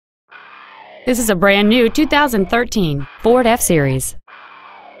This is a brand new 2013 Ford F-Series.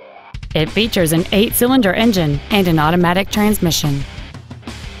 It features an 8-cylinder engine and an automatic transmission.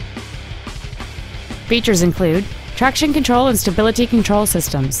 Features include traction control and stability control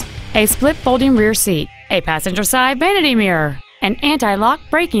systems, a split folding rear seat, a passenger side vanity mirror, an anti-lock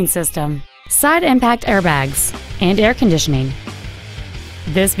braking system, side impact airbags, and air conditioning.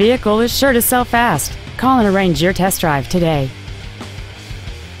 This vehicle is sure to sell fast. Call and arrange your test drive today.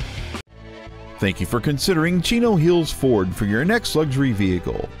 Thank you for considering Chino Hills Ford for your next luxury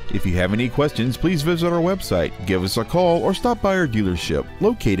vehicle. If you have any questions, please visit our website, give us a call, or stop by our dealership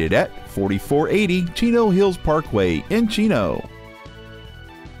located at 4480 Chino Hills Parkway in Chino.